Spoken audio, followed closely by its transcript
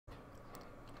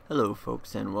Hello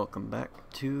folks, and welcome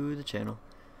back to the channel.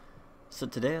 So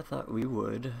today I thought we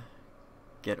would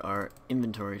get our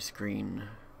inventory screen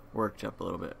worked up a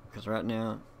little bit, because right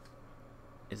now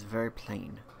it's very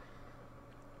plain.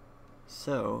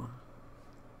 So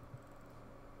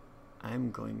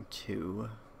I'm going to,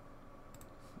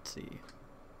 let's see,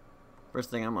 first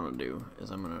thing I'm going to do is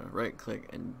I'm going to right click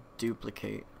and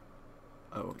duplicate.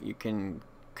 Oh, you can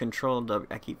control W,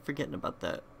 I keep forgetting about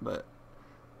that, but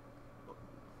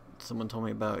someone told me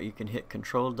about you can hit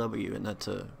Control W and that's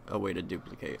a way to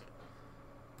duplicate.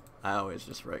 I always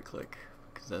just right click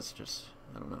because that's just,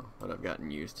 I don't know, what I've gotten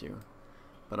used to.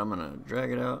 But I'm gonna drag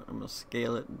it out, I'm gonna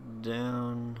scale it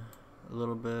down a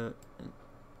little bit and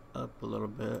up a little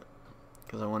bit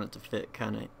because I want it to fit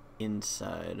kind of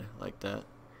inside like that.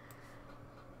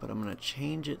 But I'm gonna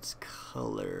change its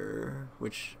color,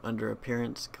 which under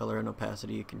appearance, color, and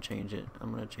opacity you can change it. I'm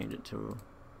gonna change it to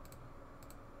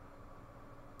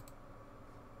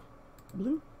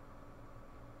blue?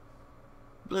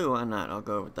 Blue, why not? I'll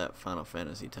go with that Final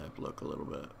Fantasy type look a little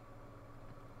bit.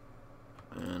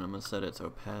 And I'm going to set its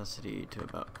opacity to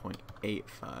about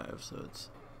 0.85, so it's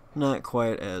not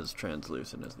quite as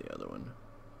translucent as the other one.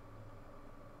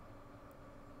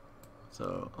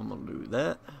 So I'm going to do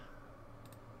that.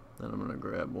 Then I'm going to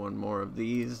grab one more of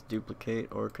these, duplicate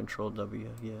or Control W,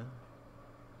 yeah.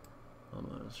 I'm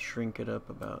going to shrink it up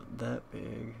about that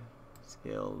big,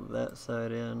 scale that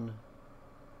side in.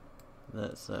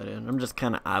 That side in. I'm just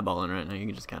kind of eyeballing right now. You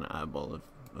can just kind of eyeball if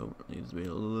it needs to be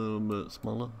a little bit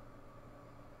smaller.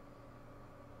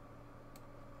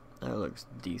 That looks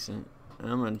decent. And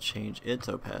I'm going to change its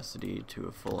opacity to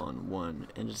a full-on 1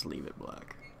 and just leave it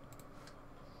black.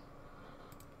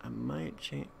 I might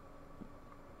change.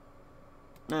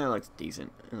 No, it looks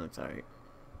decent. It looks alright.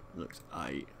 It looks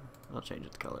aight. I'll change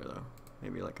its color though.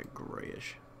 Maybe like a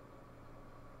grayish.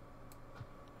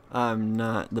 I'm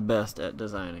not the best at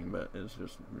designing, but it's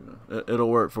just, you know, it'll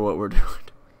work for what we're doing.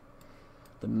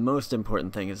 The most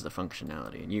important thing is the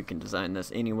functionality, and you can design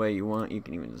this any way you want. You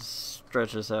can even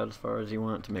stretch this out as far as you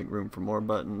want to make room for more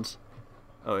buttons.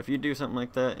 Oh, if you do something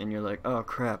like that and you're like, oh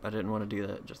crap, I didn't want to do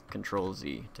that, just Control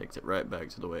Z takes it right back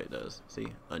to the way it does. See?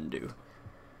 Undo.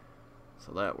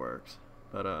 So that works.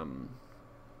 But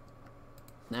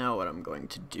now what I'm going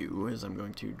to do is I'm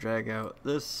going to drag out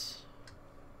this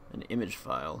an image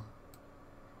file.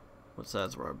 What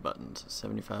size were our buttons?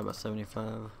 75 by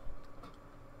 75.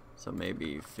 So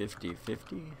maybe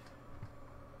 50-50.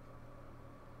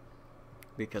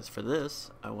 Because for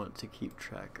this, I want to keep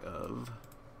track of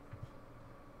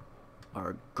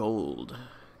our gold.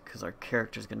 Because our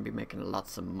character's going to be making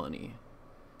lots of money.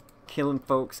 Killing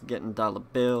folks, getting dollar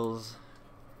bills.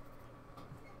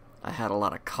 I had a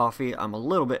lot of coffee. I'm a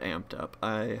little bit amped up.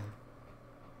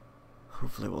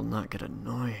 Hopefully it will not get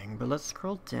annoying, but let's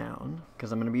scroll down,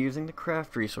 because I'm going to be using the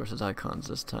craft resources icons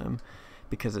this time,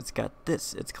 because it's got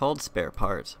this. It's called spare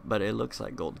parts, but it looks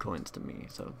like gold coins to me,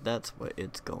 so that's what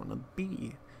it's going to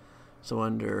be. So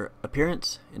under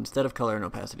appearance, instead of color and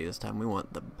opacity this time, we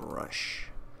want the brush.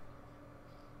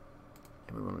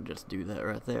 And we want to just do that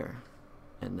right there.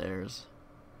 And there's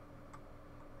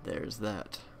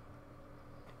that.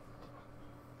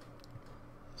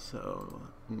 So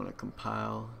I'm going to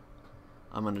compile.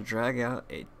 I'm going to drag out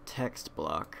a text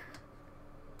block.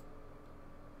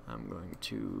 I'm going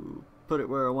to put it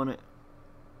where I want it.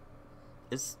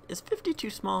 Is 50 too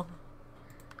small?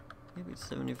 Maybe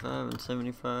 75 and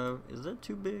 75. Is that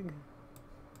too big?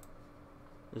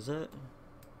 Is that?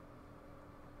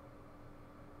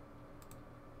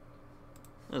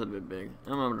 That's a bit big.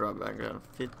 I'm going to drop back down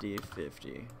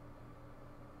 50-50.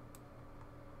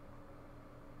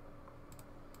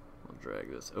 I'll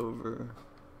drag this over.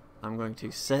 I'm going to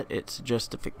set its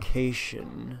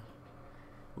justification,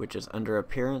 which is under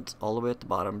appearance all the way at the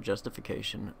bottom,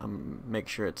 justification. Make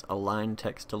sure it's aligned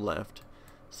text to left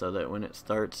so that when it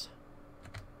starts,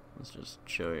 let's just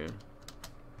show you,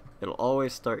 it'll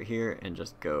always start here and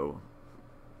just go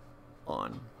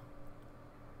on,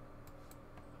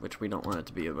 which we don't want it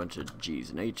to be a bunch of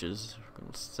G's and H's. We're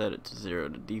going to set it to 0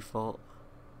 to default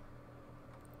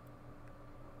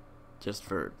just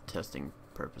for testing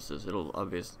purposes. It'll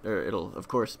of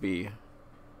course be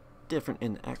different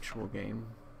in the actual game.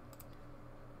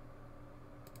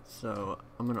 So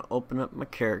I'm gonna open up my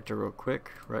character real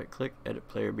quick, right click, edit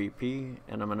player BP,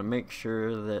 and I'm gonna make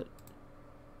sure that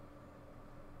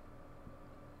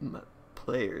my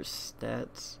player's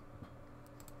stats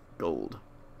gold.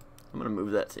 I'm gonna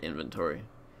move that to inventory.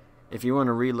 If you want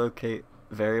to relocate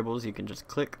variables, you can just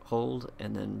click, hold,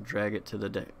 and then drag it to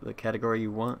the category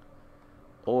you want.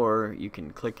 Or you can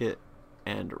click it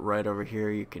and right over here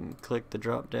you can click the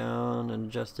drop down and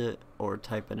adjust it, or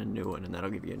type in a new one and that'll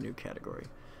give you a new category.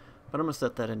 But I'm going to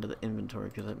set that into the inventory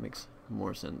because that makes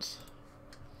more sense.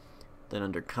 Then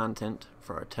under content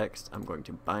for our text, I'm going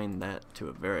to bind that to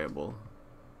a variable.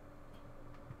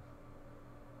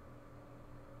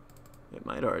 It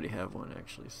might already have one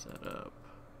actually set up.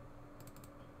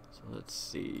 So let's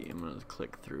see, I'm going to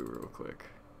click through real quick.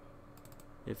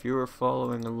 If you were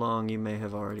following along, you may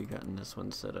have already gotten this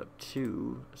one set up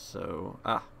too. So,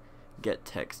 get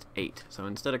text 8. So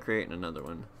instead of creating another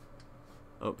one,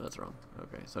 oh, that's wrong.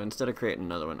 Okay, so instead of creating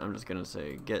another one, I'm just going to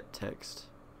say get text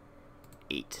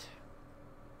 8.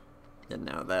 And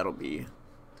now that'll be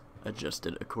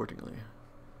adjusted accordingly.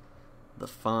 The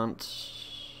font,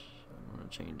 I'm going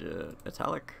to change it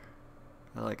italic.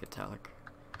 I like italic.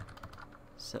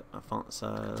 Set my font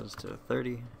size to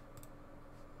 30.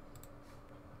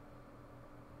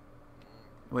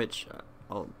 Which,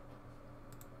 oh,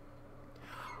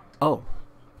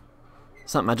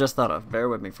 something I just thought of. Bear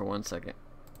with me for 1 second.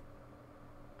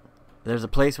 There's a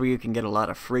place where you can get a lot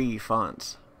of free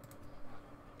fonts.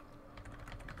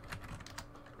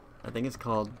 I think it's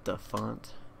called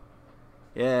DaFont.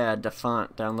 Yeah,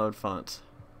 DaFont, download fonts.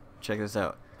 Check this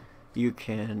out. You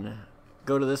can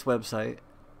go to this website,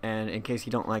 and in case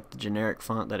you don't like the generic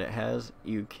font that it has,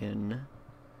 you can,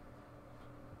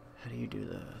 how do you do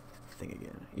the thing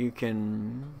again? You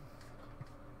can,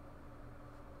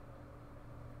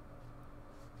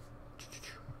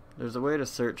 there's a way to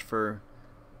search for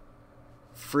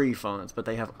free fonts, but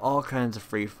they have all kinds of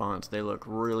free fonts. They look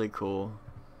really cool.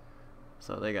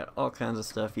 So they got all kinds of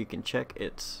stuff. You can check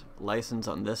its license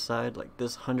on this side, like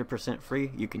this 100%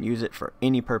 free. You can use it for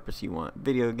any purpose you want.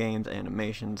 Video games,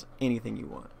 animations, anything you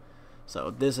want. So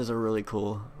this is a really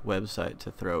cool website to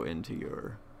throw into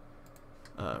your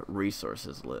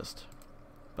resources list.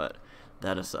 But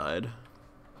that aside,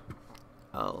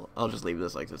 I'll just leave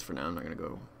this like this for now. I'm not gonna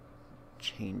go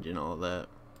changing all that.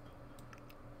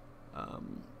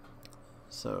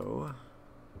 So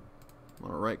I'm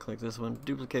gonna right click this one,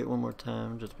 duplicate one more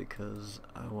time just because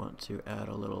I want to add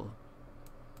a little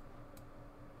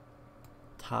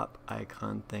top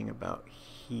icon thing about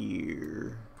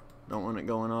here. Don't want it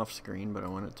going off screen, but I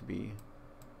want it to be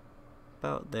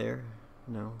about there.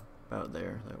 No, about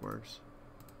there. That works.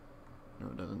 No,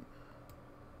 it doesn't.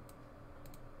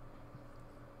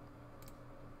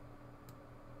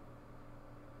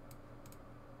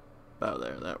 About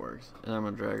there, that works. And I'm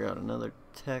gonna drag out another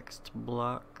text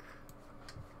block.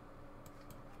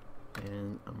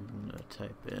 And I'm gonna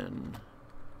type in,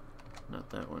 not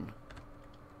that one,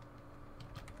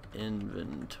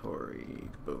 inventory,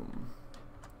 boom.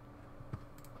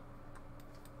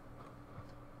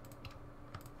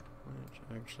 Which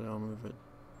actually I'll move it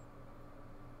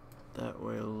that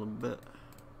way a little bit.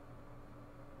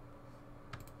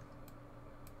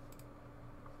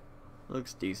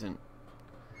 Looks decent.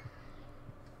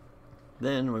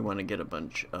 Then we want to get a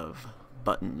bunch of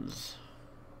buttons.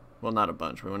 Well, not a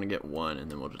bunch, we want to get one,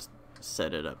 and then we'll just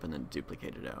set it up and then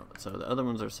duplicate it out. So the other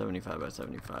ones are 75 by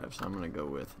 75, so I'm going to go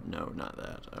with, no, not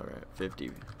that. Alright, 50,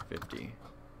 50.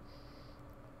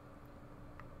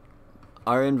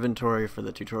 Our inventory for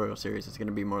the tutorial series is going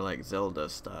to be more like Zelda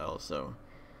style, so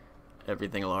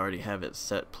everything will already have its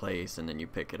set place, and then you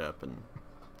pick it up, and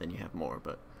then you have more.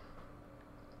 But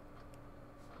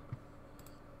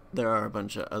there are a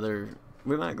bunch of other,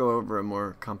 we might go over a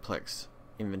more complex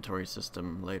inventory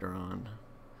system later on,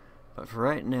 but for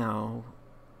right now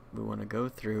we want to go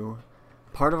through.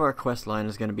 Part of our quest line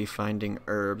is going to be finding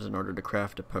herbs in order to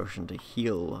craft a potion to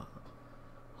heal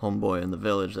homeboy in the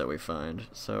village that we find.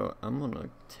 So I'm gonna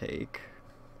take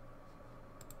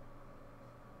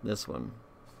this one.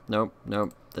 Nope,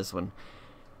 this one.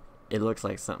 It looks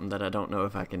like something that I don't know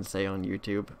if I can say on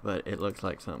YouTube, but it looks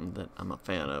like something that I'm a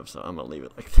fan of, so I'm gonna leave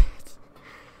it like that.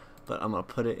 But I'm gonna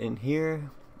put it in here.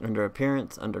 Under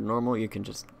appearance, under normal, you can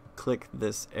just click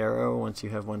this arrow once you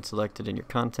have one selected in your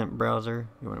content browser.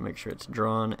 You want to make sure it's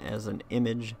drawn as an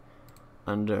image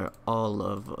under all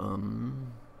of,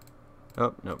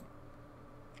 oh, nope.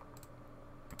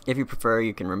 If you prefer,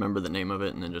 you can remember the name of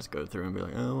it and then just go through and be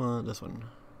like, oh, I want this one.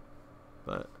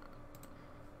 But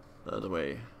the other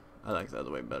way, I like the other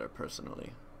way better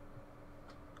personally.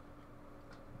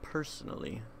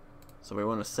 So we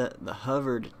want to set the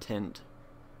hovered tint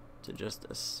to just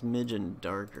a smidgen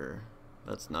darker.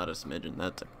 That's not a smidgen,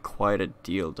 that's quite a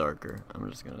deal darker. I'm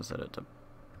just gonna set it to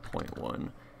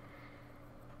 0.1.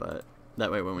 But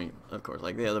that way when we, of course,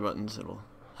 like the other buttons, it'll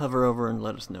hover over and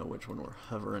let us know which one we're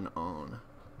hovering on.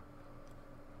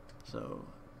 So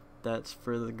that's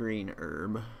for the green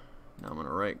herb. Now I'm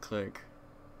gonna right click,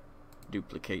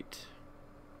 duplicate,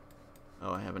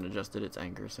 Oh, I haven't adjusted its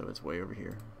anchor, so it's way over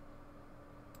here.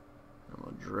 I'm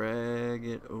gonna drag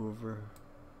it over.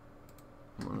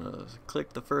 I'm gonna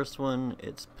click the first one.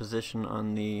 Its position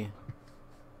on the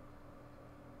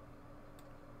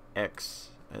X,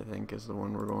 I think, is the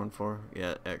one we're going for.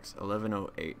 Yeah, X,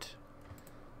 1108.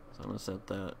 So I'm gonna set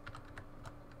that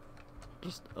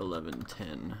just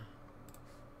 1110,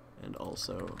 and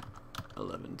also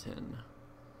 1110.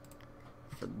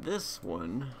 For this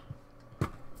one,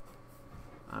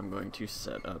 I'm going to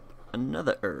set up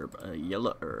another herb, a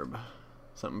yellow herb.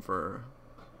 Something for,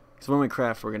 because when we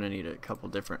craft, we're gonna need a couple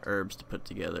different herbs to put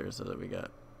together, so that we got,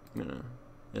 you know,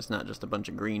 it's not just a bunch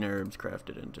of green herbs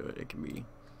crafted into it. It can be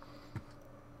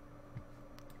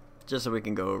just so we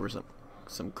can go over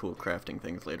some cool crafting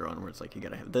things later on, where it's like you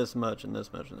gotta have this much and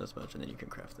this much and this much, and then you can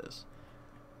craft this.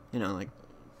 You know,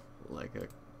 like a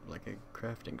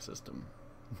crafting system.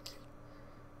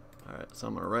 All right, so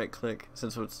I'm gonna right click.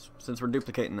 Since we're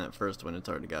duplicating that first one, it's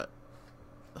already got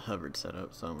the hovered set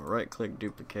up, so I'm gonna right click,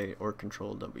 duplicate, or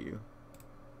Control W.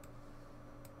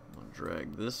 I'm gonna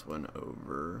drag this one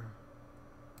over.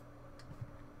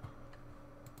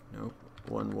 Nope,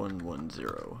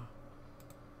 1110.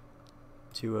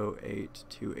 208,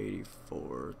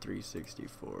 284,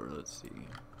 364. Let's see,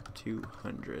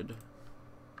 200,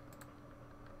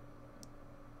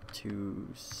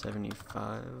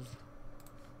 275,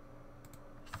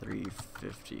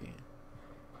 350.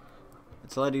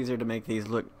 It's a lot easier to make these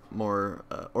look more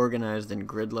organized and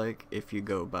grid-like if you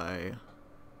go by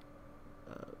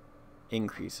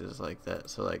increases like that.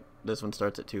 So like this one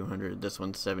starts at 200, this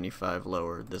one's 75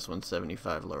 lower, this one's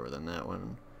 75 lower than that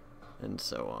one, and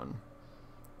so on.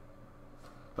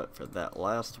 But for that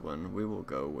last one, we will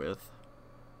go with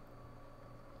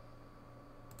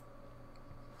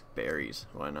berries.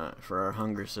 Why not? For our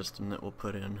hunger system that we'll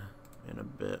put in a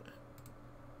bit.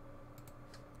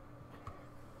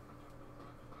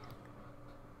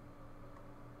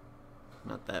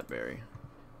 Not that berry.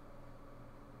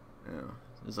 No,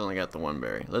 it's only got the one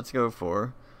berry. Let's go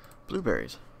for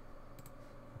blueberries.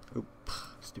 Oop,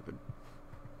 stupid.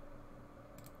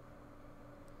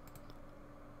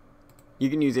 You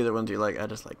can use either ones you like. I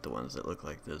just like the ones that look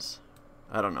like this.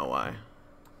 I don't know why.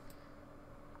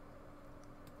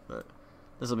 But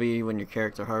this will be when your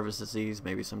character harvests these.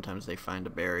 Maybe sometimes they find a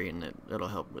berry and it'll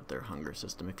help with their hunger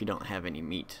system if you don't have any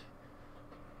meat.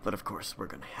 But of course, we're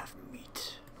going to have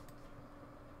meat.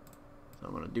 So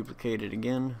I'm going to duplicate it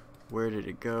again. Where did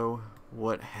it go?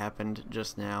 What happened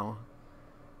just now?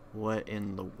 What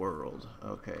in the world?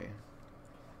 Okay.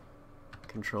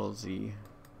 Control Z.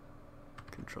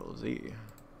 Control Z.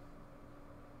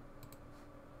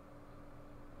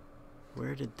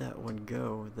 Where did that one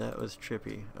go? That was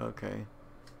trippy. Okay.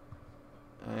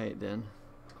 Alright then.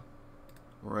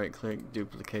 Right click,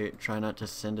 duplicate. Try not to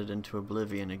send it into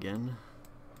oblivion again.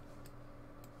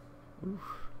 Oof.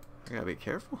 I gotta be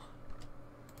careful.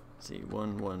 Let's see,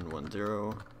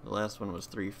 1110. The last one was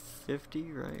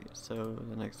 350, right? So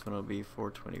the next one will be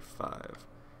 425.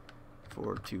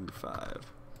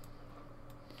 425.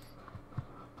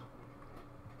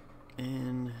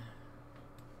 And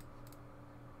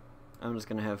I'm just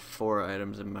gonna have 4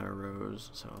 items in my rows,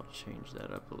 so I'll change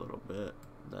that up a little bit,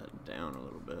 that down a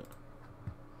little bit.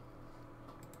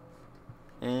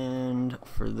 And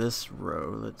for this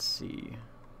row, let's see.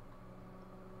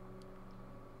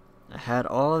 I had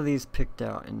all of these picked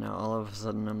out, and now all of a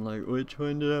sudden I'm like, which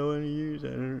one did I want to use? I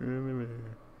don't remember.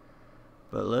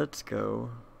 But let's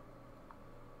go.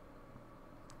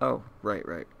 Oh,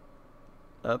 right.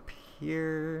 Up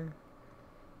here,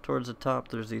 towards the top,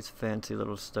 there's these fancy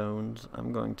little stones.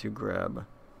 I'm going to grab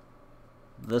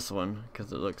this one,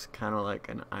 because it looks kind of like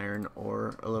an iron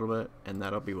ore a little bit, and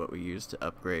that'll be what we use to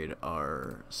upgrade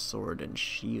our sword and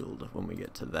shield when we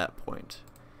get to that point.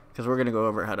 Because we're going to go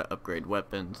over how to upgrade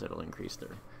weapons that'll increase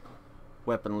their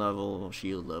weapon level,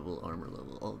 shield level, armor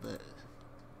level,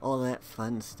 all that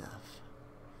fun stuff.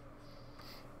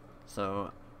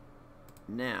 So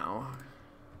now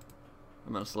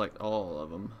I'm going to select all of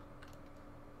them,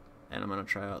 and I'm going to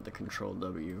try out the Control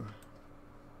W.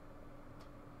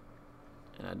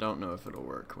 And I don't know if it'll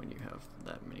work when you have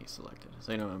that many selected.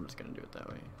 So you know, I'm just going to do it that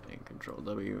way. And Control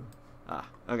W. Ah,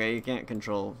 okay, you can't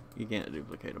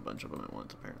duplicate a bunch of them at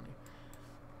once, apparently.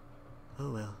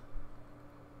 Oh well.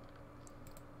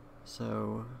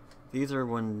 So, these are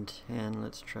 110,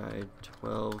 let's try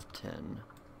 1210,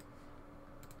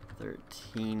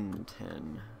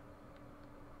 1310,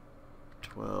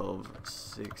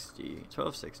 1260.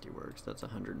 1260 works, that's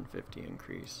 150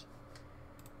 increase.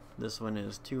 This one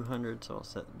is 200, so I'll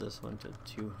set this one to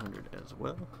 200 as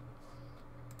well.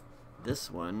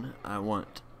 This one I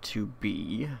want to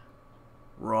be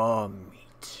raw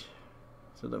meat.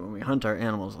 So that when we hunt our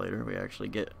animals later, we actually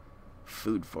get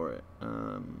food for it.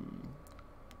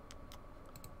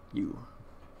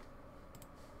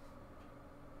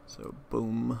 So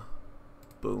boom,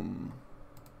 boom,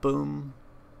 boom.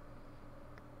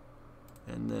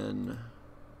 And then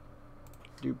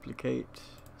duplicate,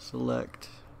 select,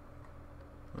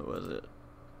 what was it?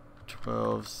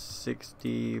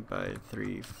 1260 by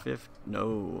 350,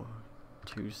 no,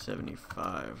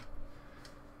 275.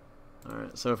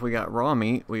 Alright, so if we got raw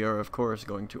meat, we are of course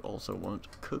going to also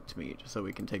want cooked meat, so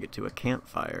we can take it to a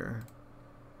campfire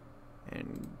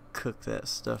and cook that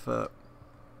stuff up.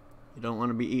 You don't want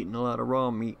to be eating a lot of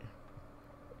raw meat.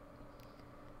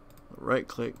 Right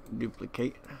click,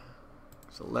 duplicate,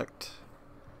 select,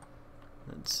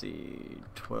 let's see,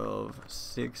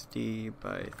 1260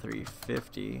 by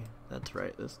 350, that's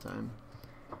right this time.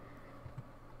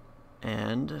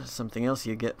 And something else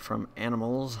you get from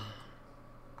animals,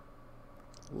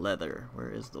 leather. Where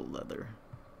is the leather?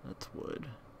 That's wood.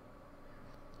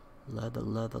 Leather,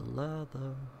 leather,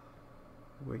 leather.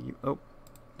 Where you, oh,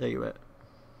 there you at.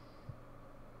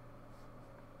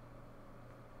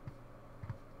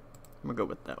 I'm gonna go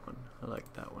with that one. I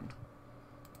like that one.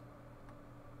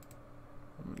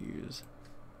 I'm gonna use,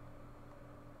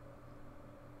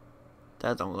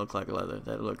 that don't look like leather.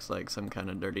 That looks like some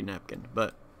kind of dirty napkin,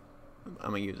 but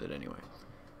I'm gonna use it anyway.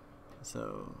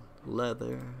 So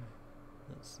leather,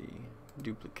 let's see,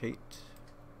 duplicate,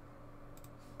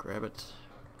 grab it,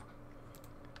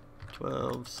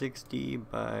 1260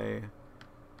 by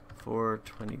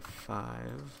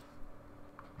 425.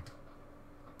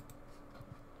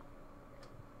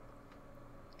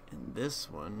 And this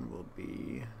one will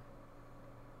be,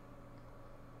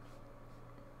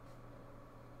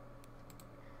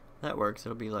 that works.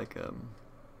 It'll be like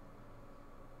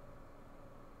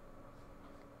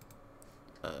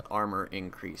armor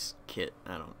increase kit.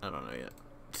 I don't know yet.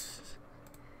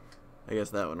 I guess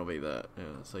that one will be that.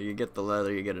 Yeah. So you get the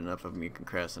leather, you get enough of them, you can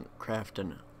craft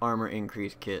an armor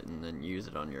increase kit and then use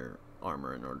it on your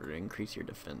armor in order to increase your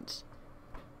defense.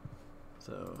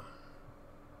 So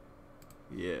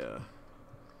yeah.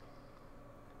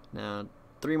 Now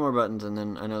 3 more buttons and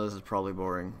then I know this is probably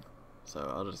boring, so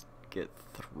I'll just get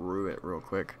through it real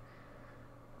quick.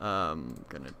 I'm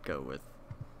gonna go with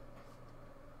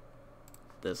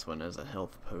this one as a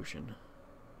health potion,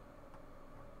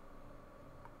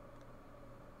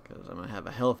 because I'm gonna have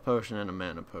a health potion and a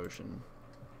mana potion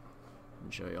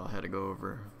and show y'all how to go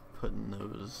over putting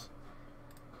those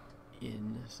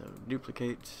in. So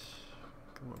duplicate,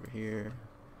 come over here.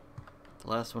 The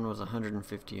last one was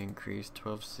 150 increase,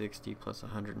 1260 plus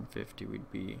 150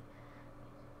 would be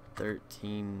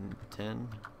 1310,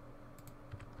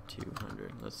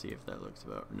 200. Let's see if that looks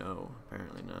about, no,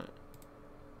 apparently not.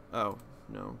 Oh,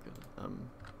 no, because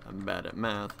I'm bad at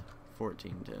math.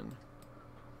 1410.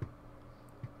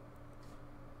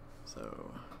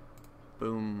 So,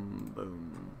 boom,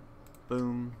 boom,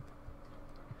 boom.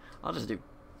 I'll just do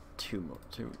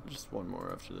just one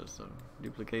more after this. So,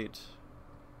 duplicate,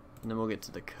 and then we'll get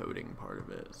to the coding part of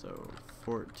it. So,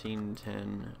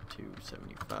 1410 to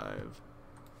 75.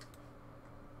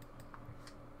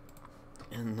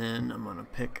 And then I'm gonna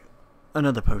pick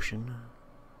another potion.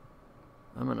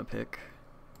 I'm gonna pick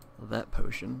that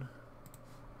potion.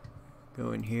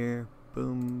 Go in here,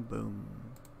 boom, boom,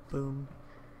 boom.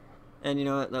 And you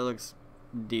know what? That looks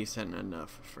decent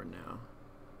enough for now.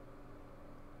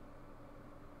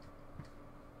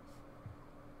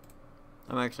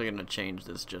 I'm actually gonna change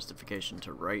this justification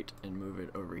to right and move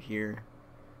it over here,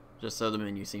 just so the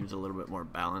menu seems a little bit more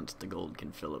balanced. The gold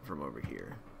can fill it from over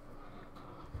here.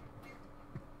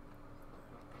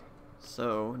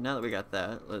 So now that we got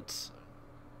that, let's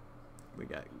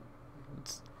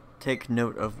take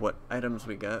note of what items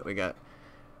we got. We got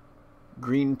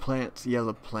green plants,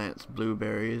 yellow plants,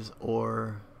 blueberries,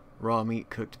 or raw meat,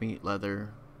 cooked meat,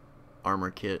 leather,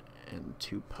 armor kit, and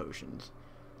 2 potions.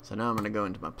 So now I'm going to go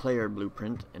into my player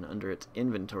blueprint, and under its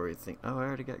inventory thing, oh, I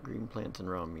already got green plants and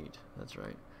raw meat. That's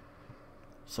right.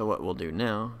 So what we'll do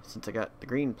now, since I got the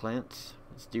green plants,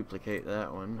 let's duplicate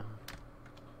that one.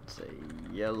 Let's say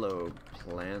yellow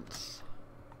plants.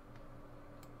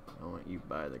 I want you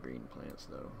by the green plants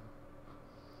though.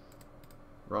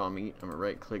 Raw meat, I'm gonna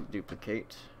right click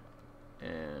duplicate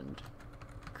and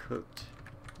cooked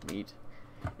meat.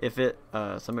 If it,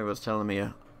 somebody was telling me,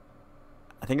 I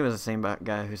think it was the same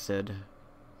guy who said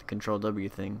the control W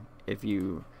thing, if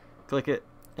you click it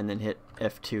and then hit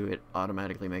F2, it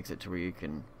automatically makes it to where you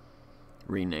can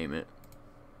rename it.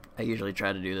 I usually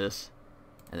try to do this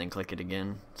and then click it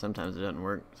again. Sometimes it doesn't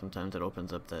work, sometimes it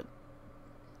opens up that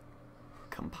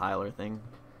compiler thing,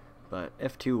 but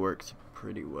F2 works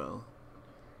pretty well.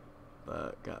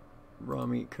 But got raw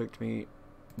meat, cooked meat,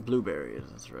 blueberries,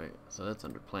 that's right. So that's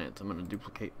under plants. I'm gonna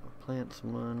duplicate plants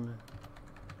one,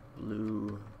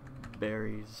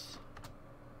 blueberries.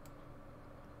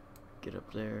 Get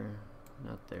up there,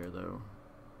 not there though.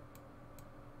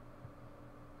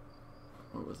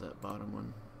 What was that bottom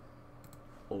one?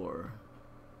 Or,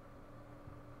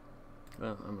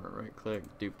 well, I'm gonna right click,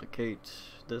 duplicate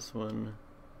this one.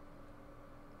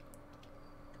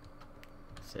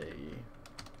 Say,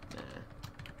 nah,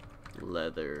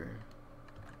 leather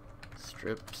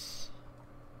strips.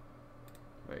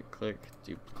 Right click,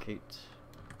 duplicate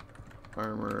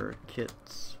armor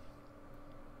kits.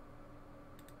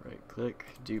 Right click,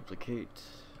 duplicate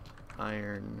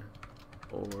iron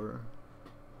ore.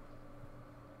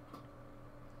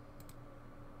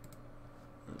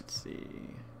 Let's see.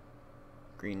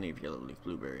 Green leaf, yellow leaf,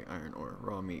 blueberry, iron ore,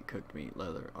 raw meat, cooked meat,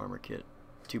 leather, armor kit,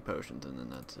 2 potions, and then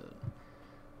that's it.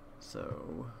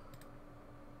 So,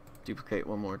 duplicate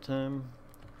one more time.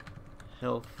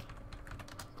 Health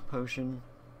potion.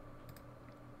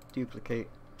 Duplicate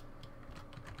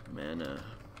mana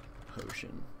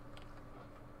potion.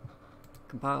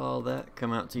 Compile all that,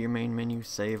 come out to your main menu,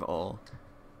 save all.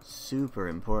 Super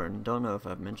important. Don't know if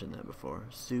I've mentioned that before.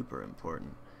 Super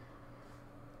important.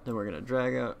 Then we're going to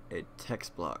drag out a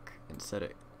text block and set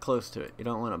it close to it. You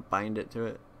don't want to bind it to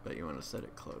it, but you want to set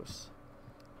it close.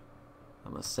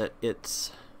 I'm going to set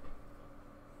its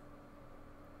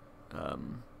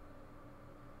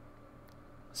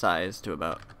size to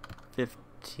about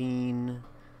 15.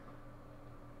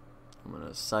 I'm going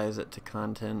to size it to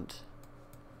content,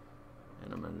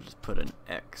 and I'm going to just put an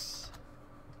X.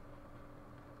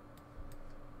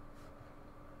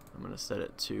 I'm going to set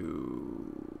it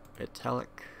to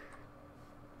italic,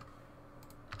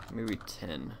 maybe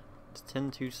 10. Is 10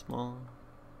 too small?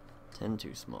 10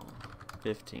 too small.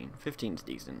 15. 15's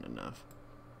decent enough.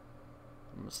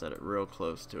 I'm going to set it real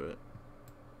close to it.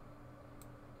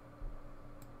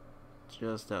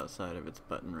 Just outside of its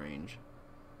button range.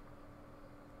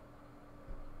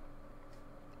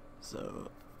 So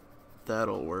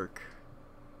that'll work.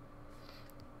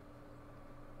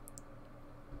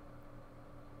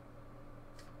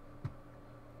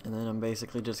 And then I'm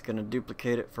basically just going to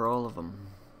duplicate it for all of them.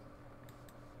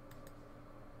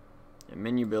 And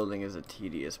menu building is a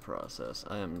tedious process.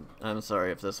 I'm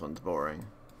sorry if this one's boring.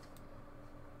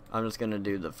 I'm just going to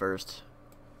do the first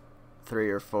 3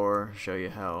 or 4, show you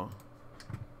how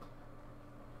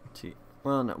to,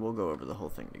 well, no, we'll go over the whole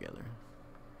thing together.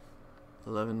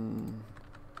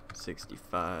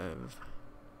 1165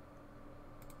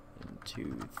 and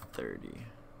 230.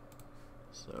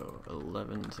 So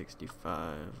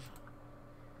 1165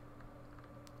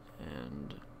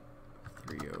 and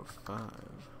 305.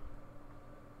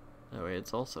 That way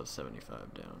it's also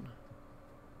 75 down.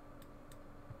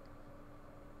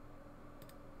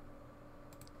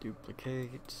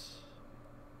 Duplicate.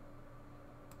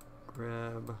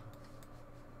 Grab.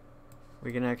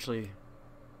 We can actually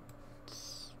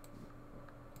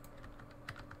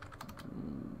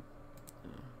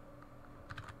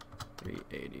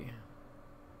 380.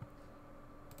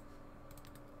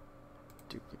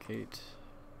 Duplicate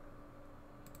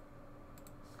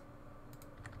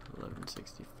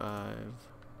 1165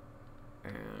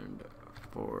 and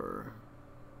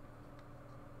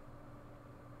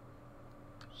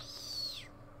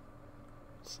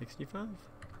 465?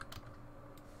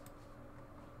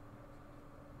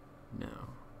 No.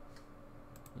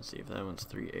 Let's see if that one's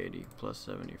 380 plus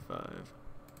 75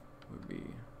 would be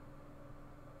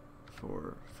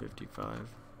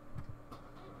 455.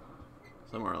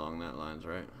 Somewhere along that lines,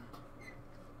 right?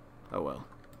 Oh well.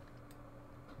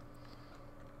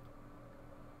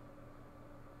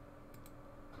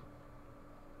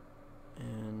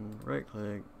 And right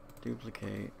click,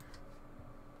 duplicate.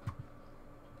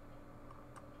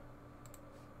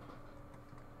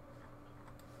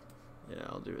 Yeah,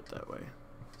 I'll do it that way.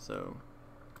 So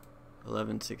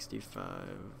 1165,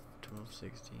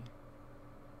 1260.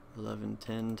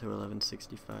 1110 to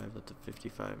 1165, that's a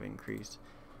 55 increase.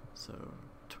 So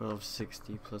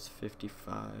 1260 plus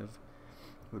 55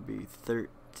 would be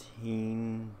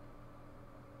 13.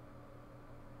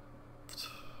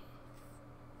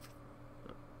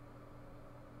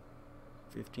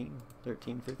 15.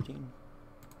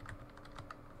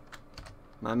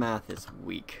 My math is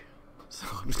weak, so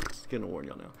I'm just gonna warn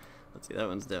y'all now. Let's see, that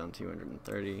one's down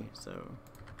 230, so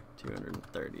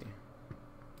 230.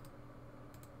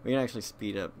 We can actually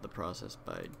speed up the process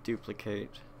by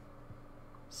duplicate,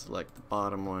 select the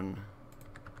bottom one,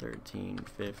 13,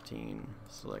 15,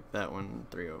 select that one,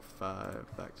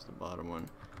 305, back to the bottom one,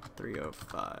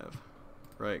 305.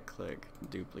 Right click,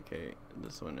 duplicate.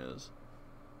 This one is,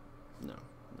 no,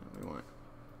 we want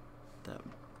that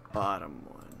bottom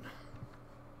one.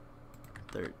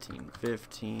 13,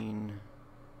 15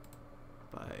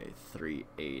 by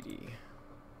 380.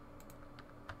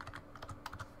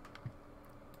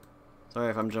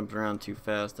 Sorry if I'm jumping around too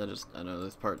fast. I know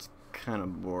this part's kind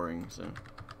of boring. So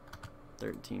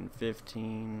 13,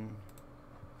 15,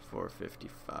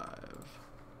 455.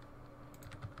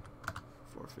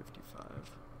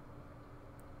 455.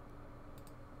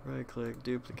 Right click,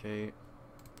 duplicate.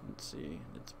 Let's see,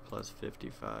 it's plus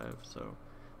 55, so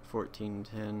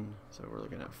 1410. So we're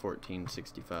looking at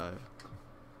 1465.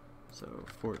 So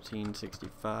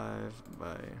 1465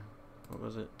 by, what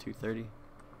was it, 230?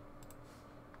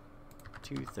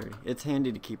 230. It's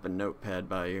handy to keep a notepad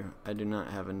by you. I do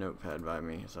not have a notepad by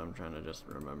me, so I'm trying to just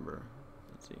remember.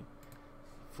 Let's see.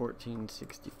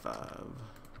 1465.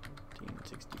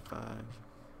 1465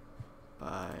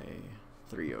 by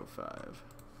 305.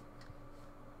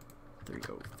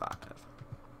 305.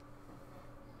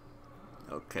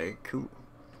 Okay, cool.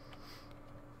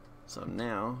 So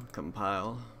now,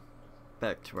 compile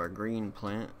back to our green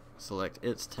plant, select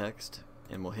its text,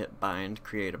 and we'll hit bind,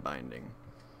 create a binding.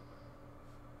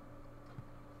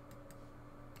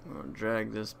 We'll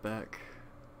drag this back,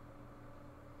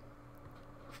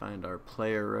 find our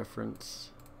player reference,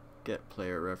 get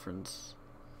player reference,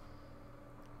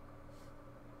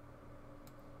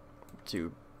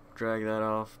 to drag that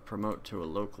off, promote to a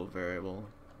local variable,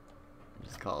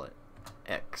 just call it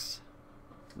X.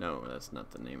 No, that's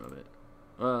not the name of it.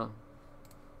 Well,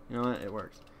 you know what, it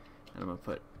works. And I'm going to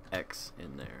put X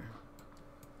in there.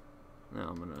 Now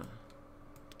I'm going to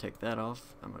take that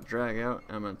off, I'm going to drag out,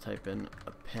 and I'm going to type in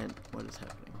append. What is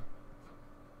happening?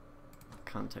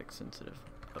 Context sensitive.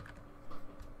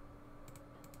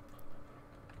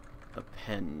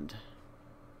 Append.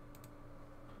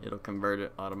 It'll convert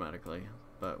it automatically,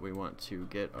 but we want to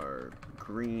get our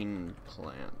green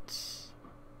plants.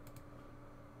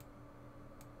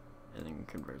 And then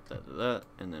convert that to that,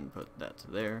 and then put that to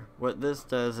there. What this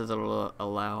does is it'll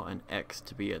allow an X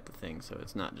to be at the thing, so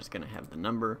it's not just going to have the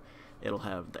number, it'll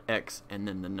have the X and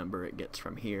then the number it gets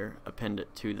from here, append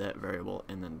it to that variable,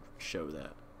 and then show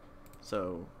that.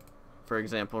 So, for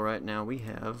example, right now we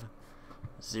have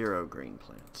 0 green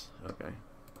plants, okay?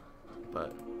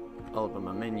 But I'll open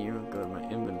my menu, go to my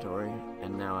inventory,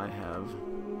 and now I have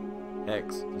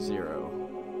X0.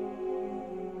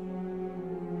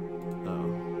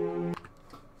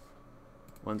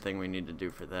 One thing we need to do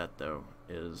for that though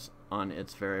is on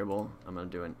its variable I'm going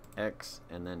to do an X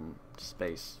and then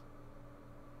space,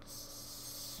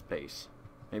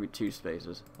 maybe 2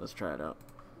 spaces. Let's try it out.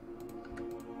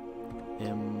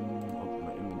 Open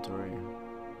my inventory,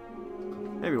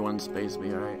 maybe 1 space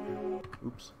be alright.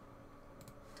 Oops,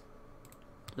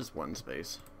 just 1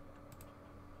 space.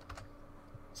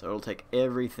 So it'll take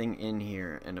everything in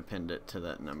here and append it to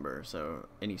that number, so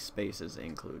any spaces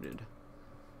included.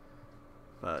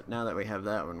 But now that we have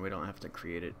that one, we don't have to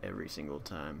create it every single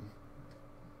time.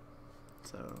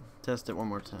 So, test it one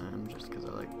more time, just because I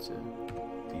like to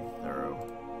be thorough.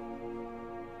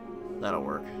 That'll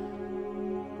work.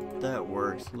 That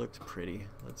works, looks pretty.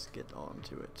 Let's get on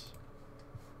to it.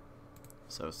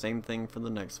 So, same thing for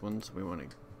the next one. So we want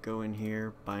to go in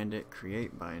here, bind it,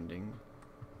 create binding.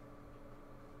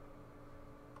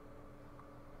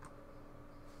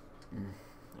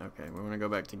 Okay, we want to go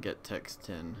back to get text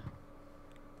 10.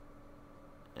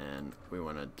 And we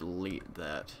want to delete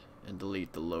that and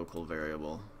delete the local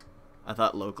variable. I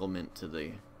thought local meant to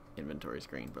the inventory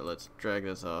screen, but let's drag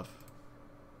this off.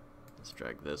 Let's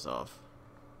drag this off.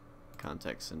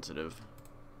 Context sensitive.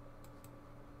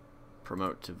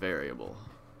 Promote to variable.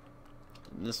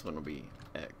 And this one will be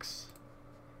X.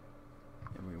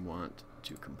 And we want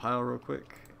to compile real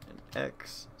quick. And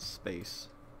X space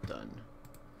done.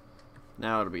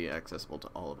 Now it'll be accessible to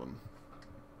all of them.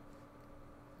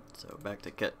 So back to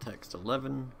get text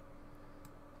 11,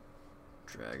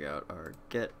 drag out our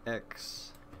get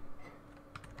X,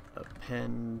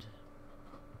 append.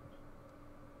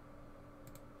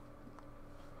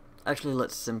 Actually,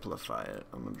 let's simplify it.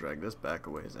 I'm going to drag this back a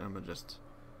ways and I'm going to just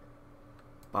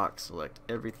box select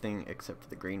everything except for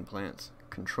the green plants,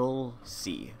 Control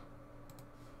C.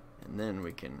 And then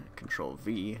we can Control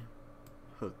V,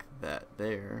 hook that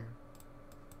there,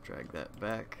 drag that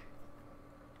back,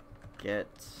 get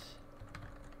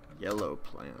yellow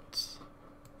plants,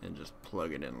 and just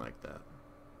plug it in like that.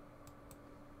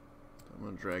 So I'm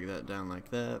going to drag that down like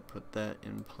that, put that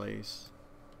in place,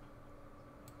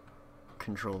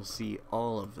 Control C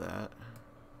all of that.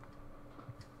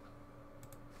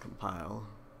 Compile.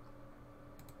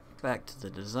 Back to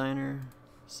the designer.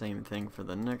 Same thing for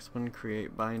the next one,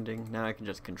 create binding. Now I can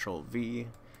just Control V,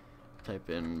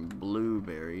 type in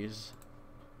blueberries,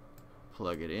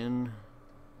 plug it in,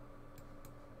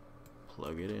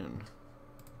 plug it in.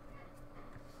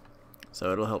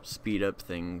 So it'll help speed up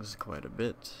things quite a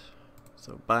bit.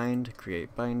 So bind,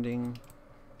 create binding,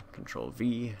 Control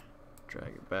V,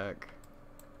 drag it back,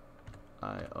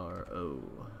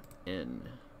 IRON,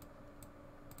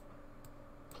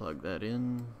 plug that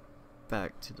in,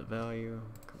 back to the value,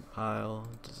 compile,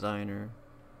 designer,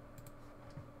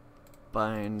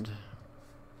 bind,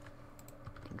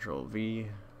 Control V,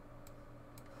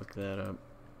 hook that up,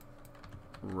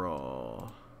 raw,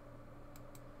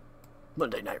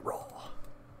 Monday Night Raw.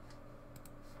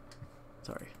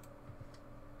 Sorry.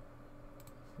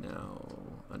 Now,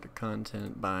 under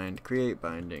content, bind, create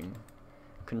binding,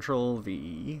 Control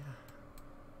V,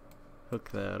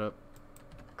 hook that up,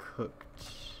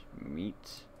 cooked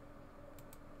meat,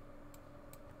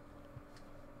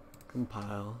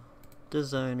 compile,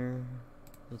 designer,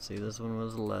 let's see, this one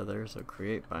was leather, so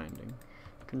create binding,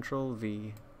 Control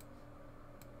V,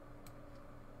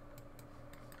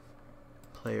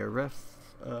 player ref,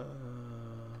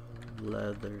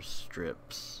 leather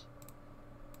strips.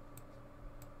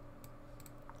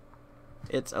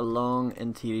 It's a long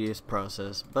and tedious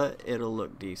process, but it'll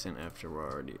look decent after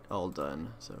we're already all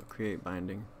done. So create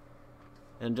binding.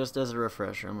 And just as a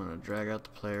refresher, I'm going to drag out the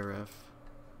player ref.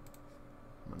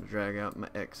 I'm going to drag out my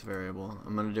X variable.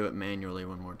 I'm going to do it manually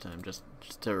one more time, just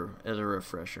as a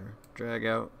refresher. Drag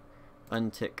out,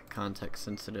 untick context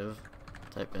sensitive,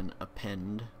 type in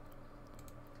append,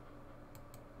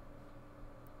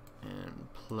 and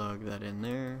plug that in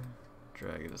there.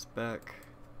 Drag this back.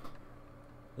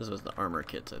 This was the armor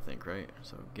kits, I think, right?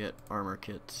 So get armor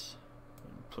kits,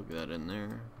 and plug that in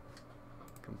there,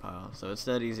 compile. So it's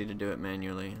that easy to do it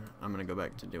manually. I'm gonna go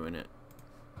back to doing it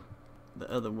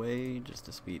the other way just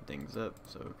to speed things up.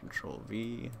 So Control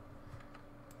V,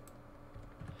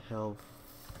 health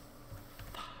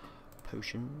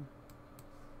potion,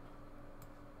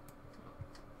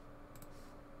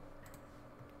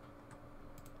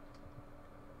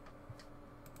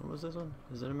 what was this one?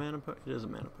 Is it a mana potion? It is a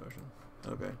mana potion.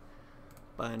 Okay.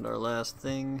 Bind our last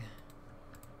thing.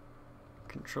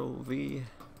 Control V.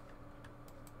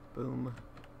 Boom.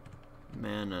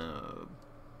 Mana.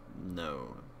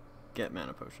 No. Get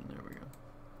mana potion. There we go.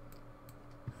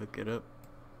 Hook it up.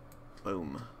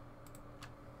 Boom.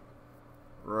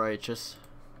 Righteous.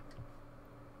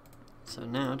 So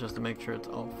now, just to make sure it's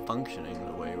all functioning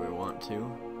the way we want to.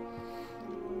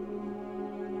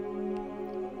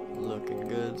 Looking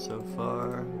good so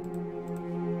far.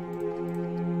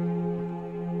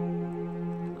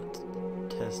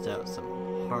 Test out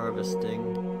some harvesting,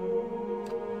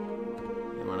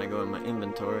 and when I go in my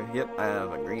inventory, yep, I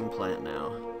have a green plant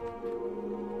now.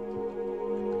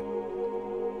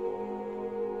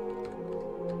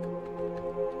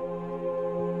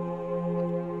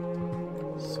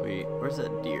 Sweet. Where's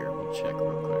that deer? We'll check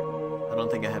real quick. I don't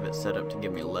think I have it set up to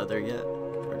give me leather yet,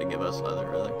 or to give us leather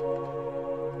rather,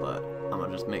 but I'm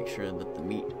gonna just make sure that the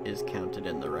meat is counted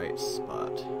in the right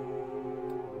spot.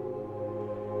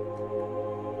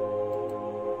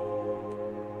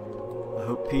 I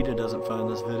hope PETA doesn't find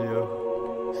this video.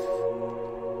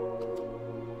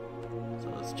 So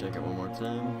let's check it one more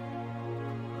time.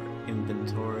 Our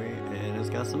inventory, and it's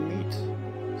got some meat.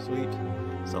 Sweet.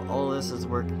 So all this is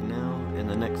working now, and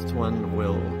the next one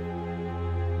will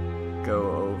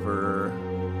go over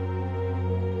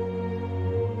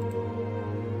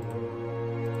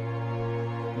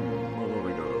what will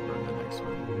we go over in the next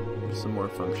one? There's some more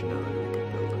functionality we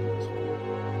can build in this one.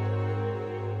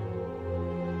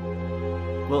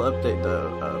 We'll update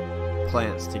the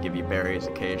plants to give you berries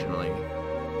occasionally,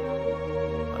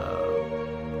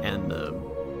 and the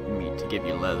meat to give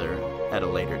you leather at a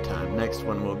later time. Next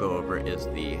one we'll go over is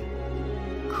the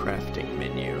crafting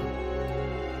menu.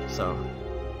 So,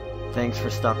 thanks for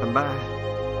stopping by.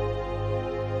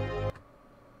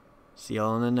 See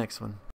y'all in the next one.